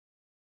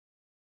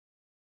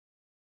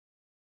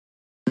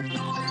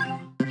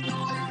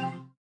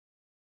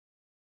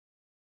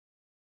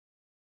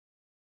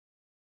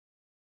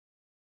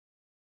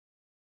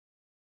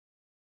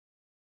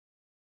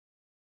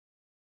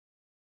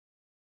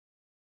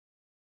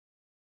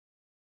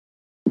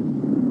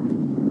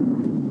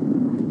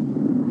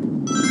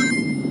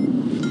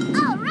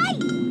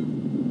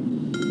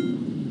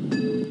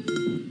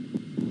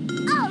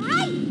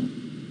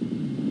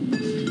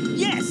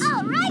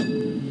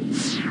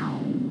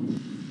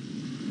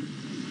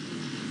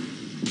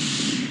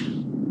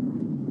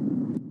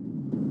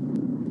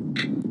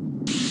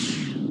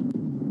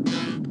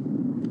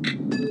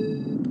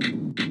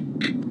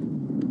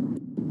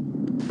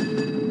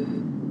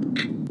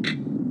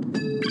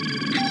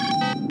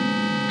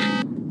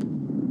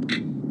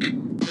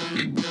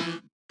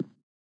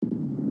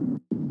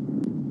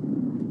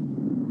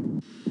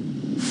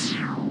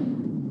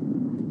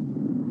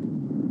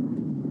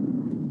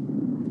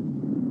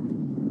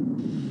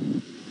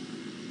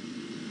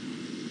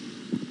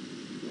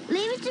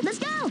it to. Let's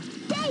go.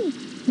 Dave.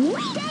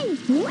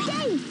 Dave.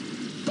 Dave.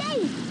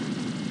 Dave.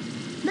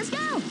 Let's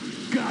go.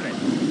 Got it.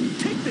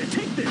 Take this.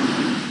 Take this.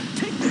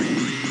 Take this.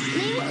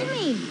 Leave it to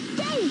me.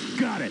 Dave.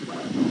 Got it.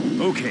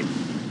 Okay.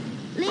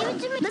 Leave it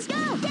to me. Let's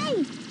go.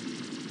 Dave.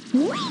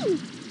 Whee!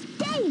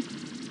 Dave.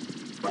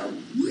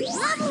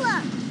 Level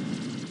up.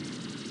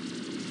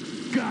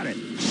 Got it.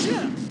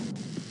 Shit.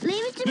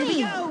 Leave it to Here me.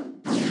 we go.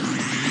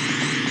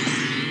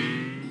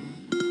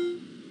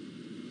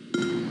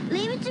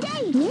 Leave it to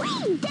Dave.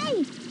 Whee!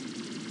 Dave.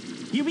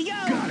 Here we go.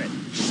 Got it.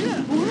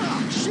 Shit.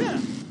 Shit.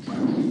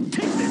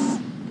 Take this.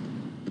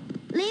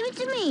 Leave it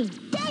to me.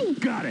 Dave.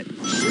 Got it.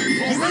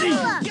 Shit. Ready?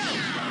 Level up.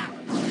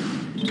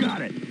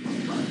 Got it.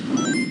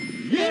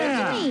 Leave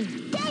Yeah. it to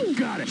me. Dave.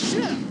 Got it.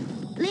 Shit.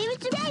 Leave it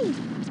to Dave.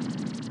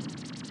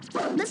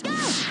 Let's go.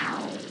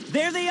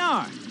 There they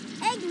are.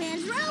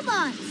 Eggman's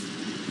robots.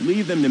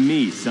 Leave them to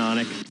me,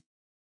 Sonic.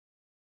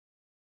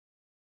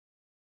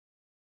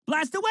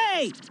 Blast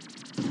away!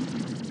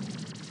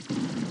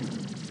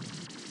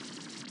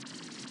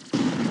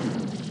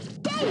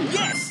 Dave.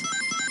 Yes!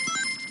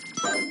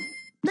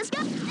 Let's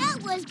go.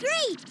 That was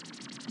great.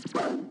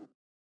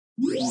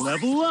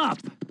 Level up.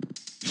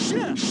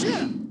 Shit.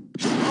 Shit.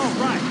 All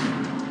right.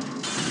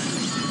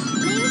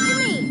 Leave it to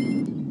me.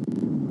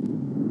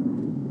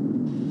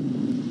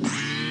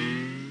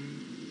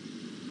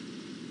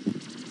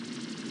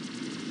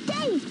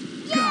 Dave.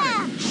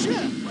 Yeah.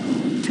 Shit.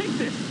 Take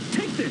this.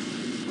 Take this.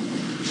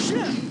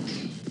 Shit.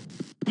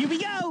 Here we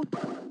go!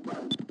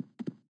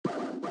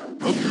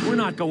 Oh, we're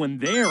not going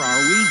there, are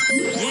we?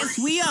 Yes,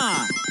 we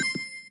are!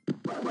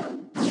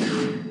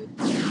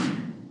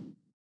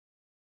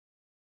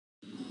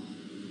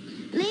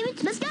 Leave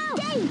it. Let's go.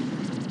 Dave.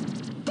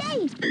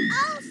 Dave.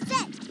 All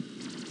set.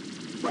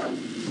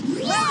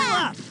 Level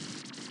up!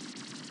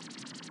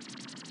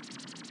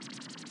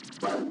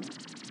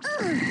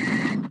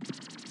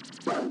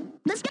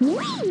 Let's go.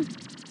 Whee!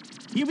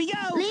 Here we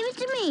go! Leave it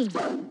to me.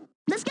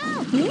 Let's go.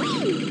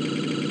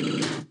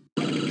 Whee!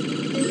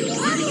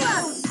 Level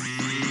up.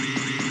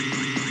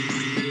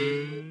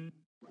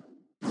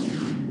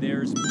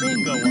 There's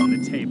bingo on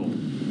the table.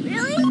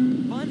 Really?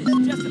 Fun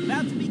is just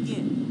about to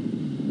begin.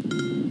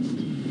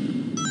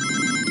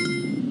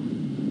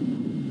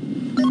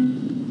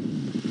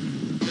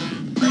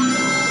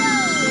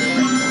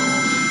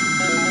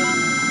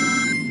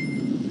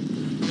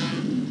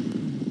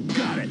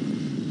 Got it.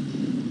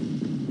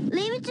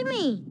 Leave it to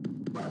me.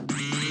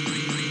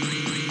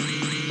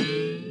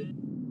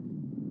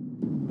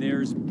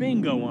 There's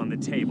bingo on the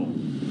table.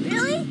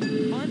 Really?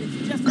 Fun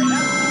is just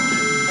about to begin.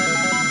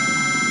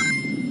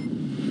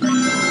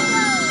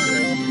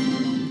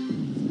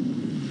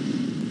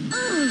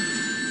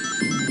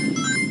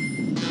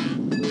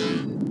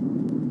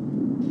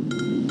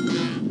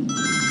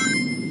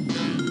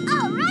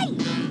 All right.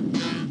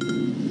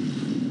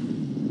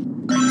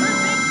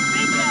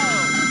 Bingo!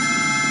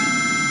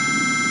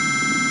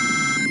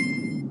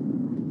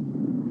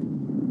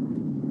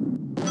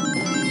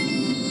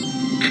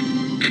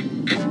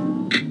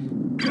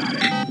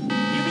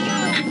 Here we go!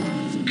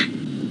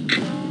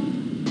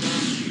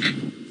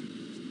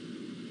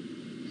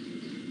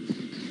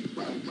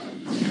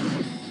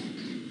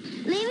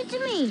 Leave it to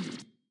me.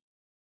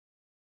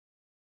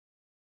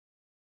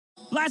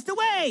 Blast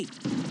away!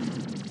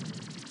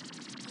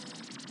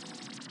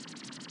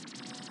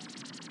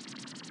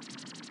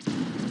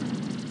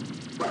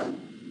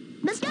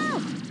 Let's go.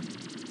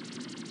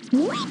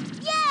 Whee!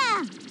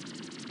 Yeah.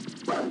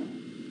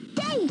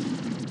 Dave.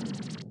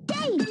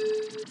 Dave.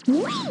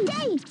 Whee!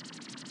 Dave.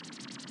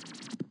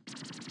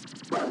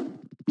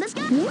 Let's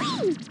go.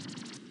 Whee!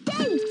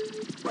 Dave.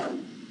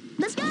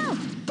 Let's go.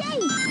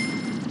 Dave.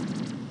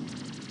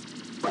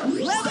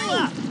 Level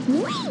up!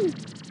 Whee!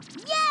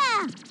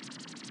 Yeah.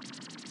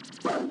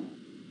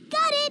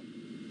 Got it.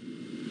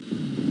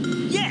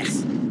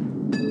 Yes!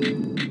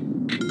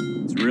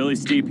 It's really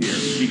steep here.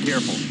 Be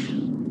careful.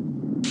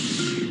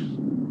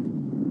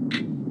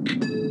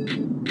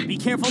 Be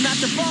careful not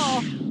to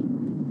fall!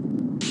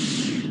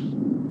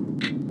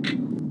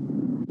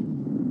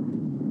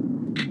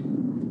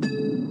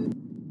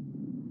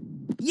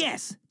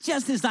 Yes,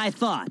 just as I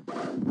thought.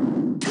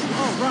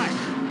 All right.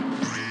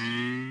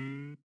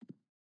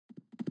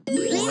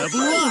 Leave it Level to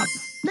me. up.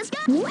 Let's go.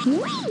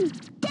 Whee!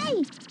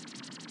 Dave.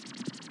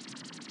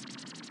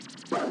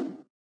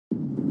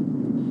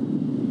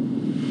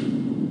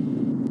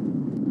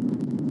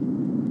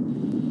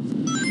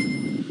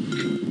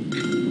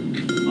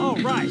 All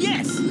right.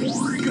 Yes!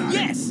 Got it.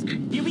 Yes!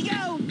 Here we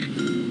go!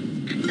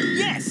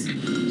 Yes!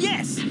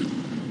 Yes!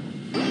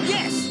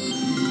 Yes!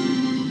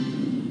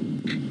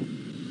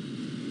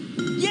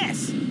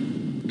 Yes!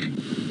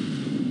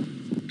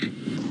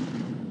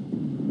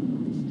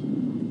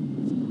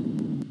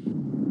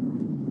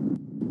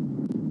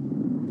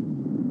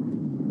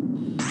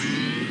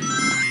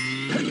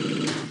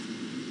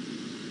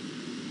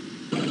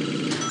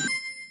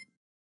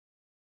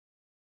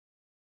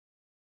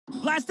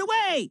 Blast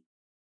away!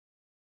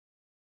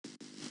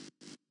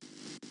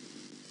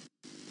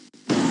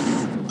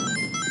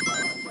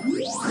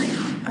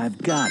 I've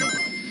got it.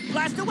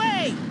 Blast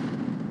away!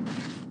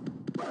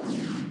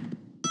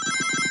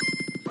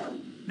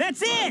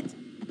 That's it!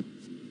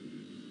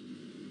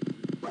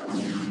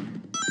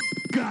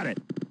 Got it.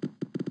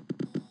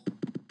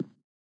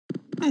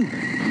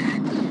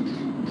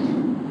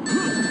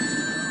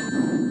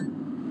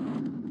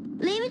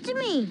 Leave it to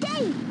me.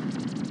 Dave!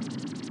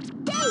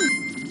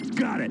 Dave!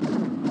 Got it.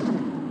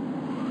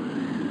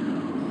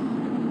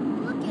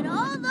 Look at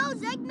all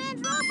those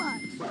Eggman's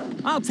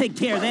robots. I'll take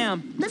care of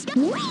them. Let's go.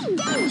 Whee!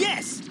 Dave!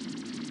 Yes!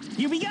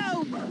 Here we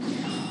go!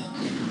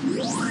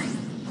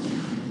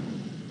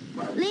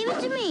 Leave it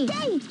to me.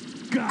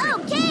 Dave! Got it.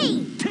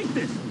 Okay! Take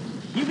this.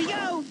 Here we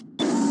go!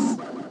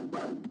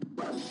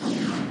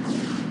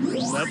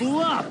 Level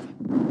up.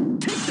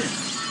 Take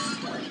this.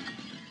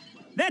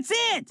 That's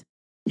it!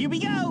 Here we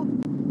go!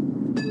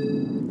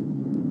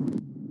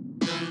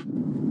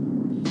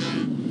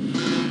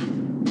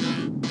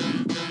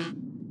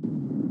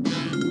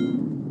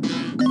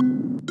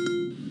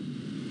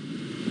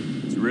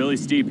 It's really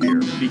steep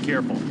here. Be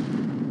careful.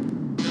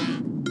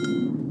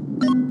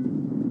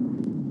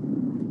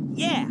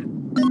 Yeah!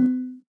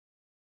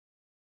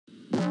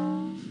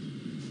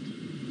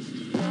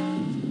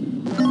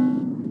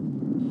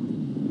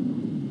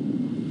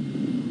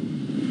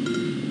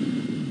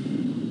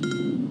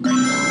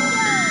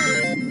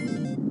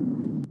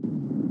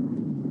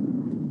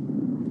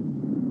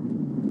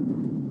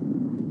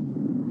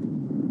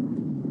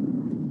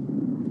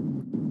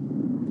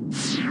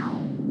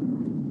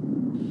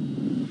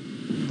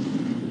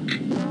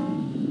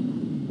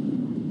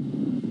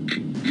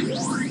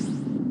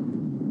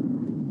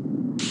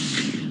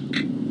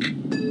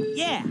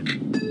 Yeah!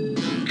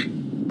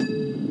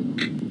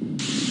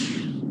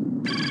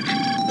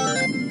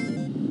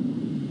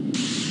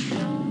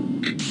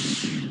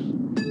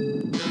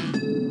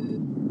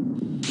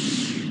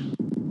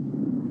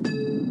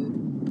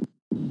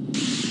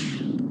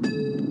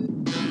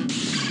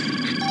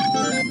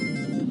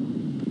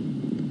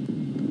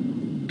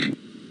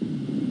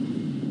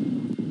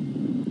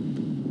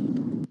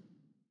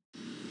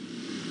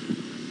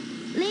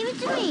 Leave it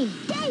to me.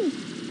 Dave!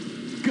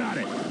 Got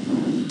it.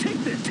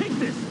 Take this. Take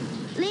this.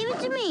 Leave it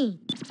to me.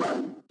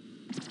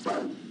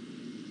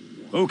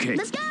 Okay.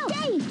 Let's go.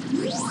 Dave!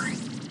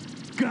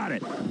 Got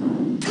it. All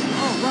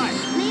right!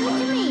 Leave it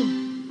to me.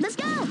 Let's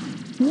go.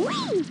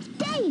 Whee!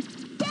 Dave!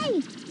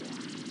 Dave!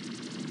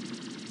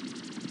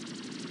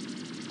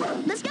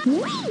 Let's go.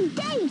 Whee!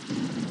 Dave!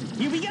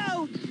 Here we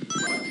go!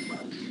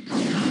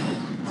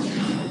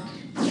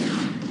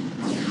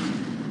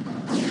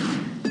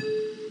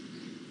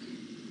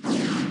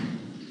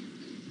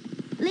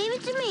 Leave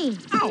it to me.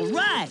 All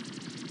right!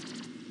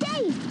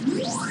 Dave!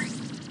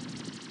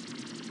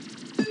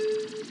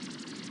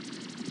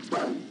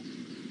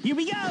 Here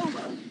we go!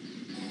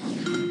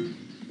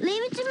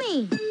 Leave it to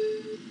me.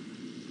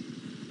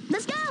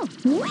 Let's go.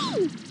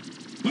 Whee!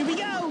 Here we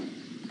go!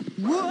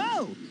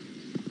 Whoa!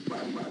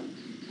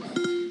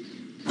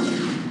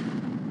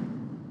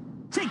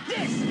 Take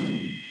this!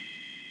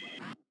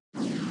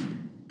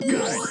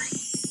 Got it.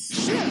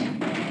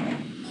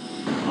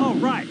 All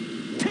right.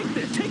 Take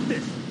this. Take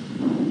this.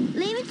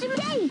 Leave it to me.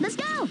 Dave! Let's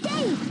go.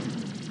 Dave!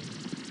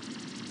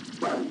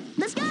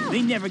 Let's go.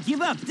 They never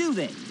give up, do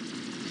they?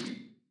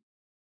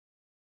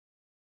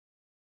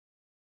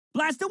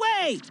 Blast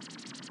away!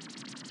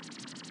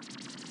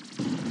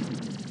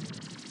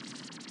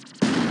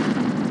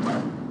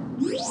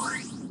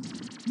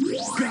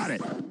 Got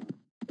it.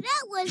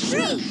 That was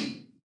great.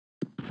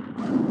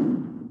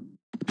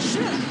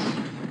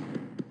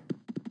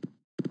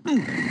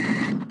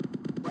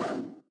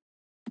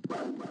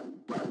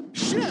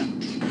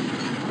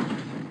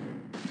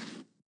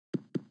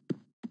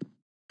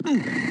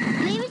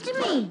 Leave it to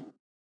me.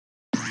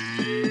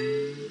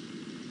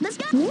 Let's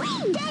go.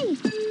 Whee!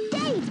 Dave!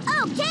 Dave!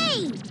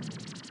 Okay!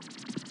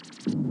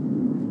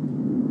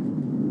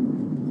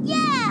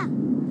 Yeah!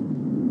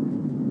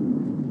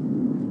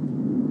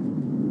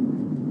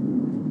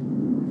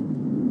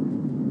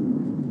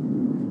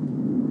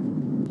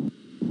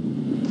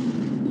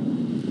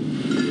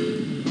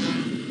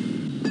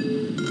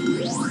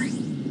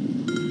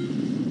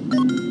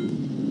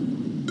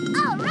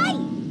 All right!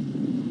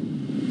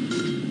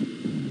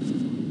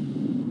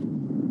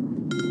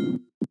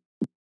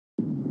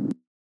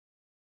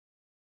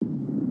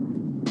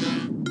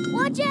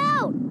 Watch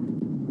out!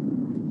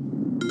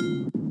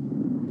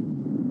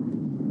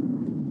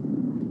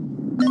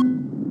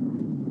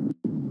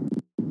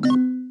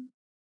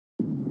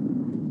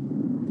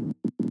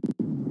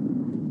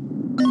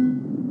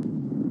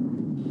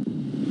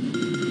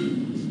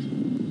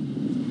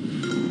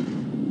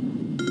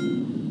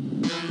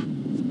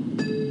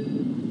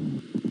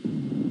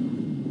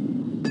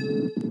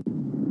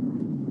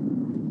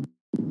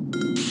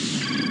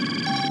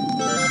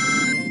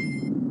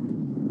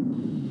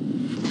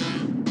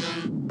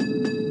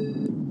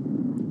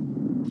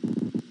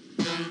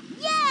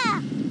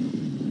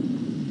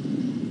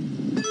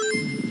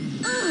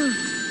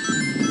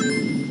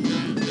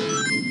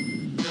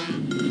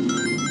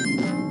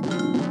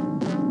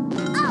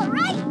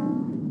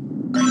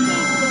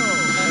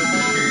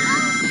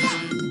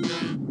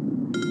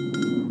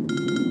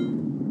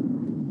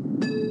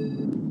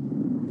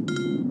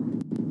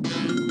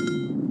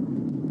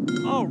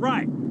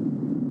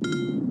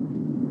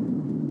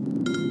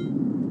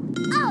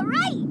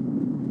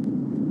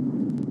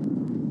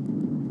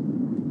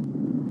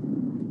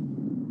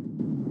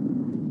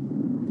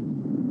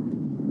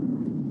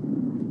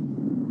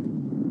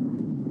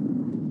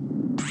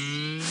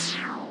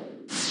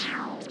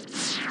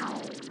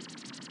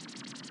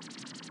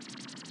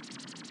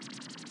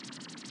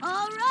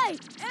 All right,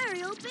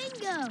 aerial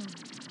bingo.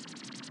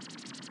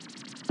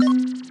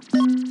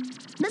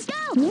 Let's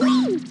go.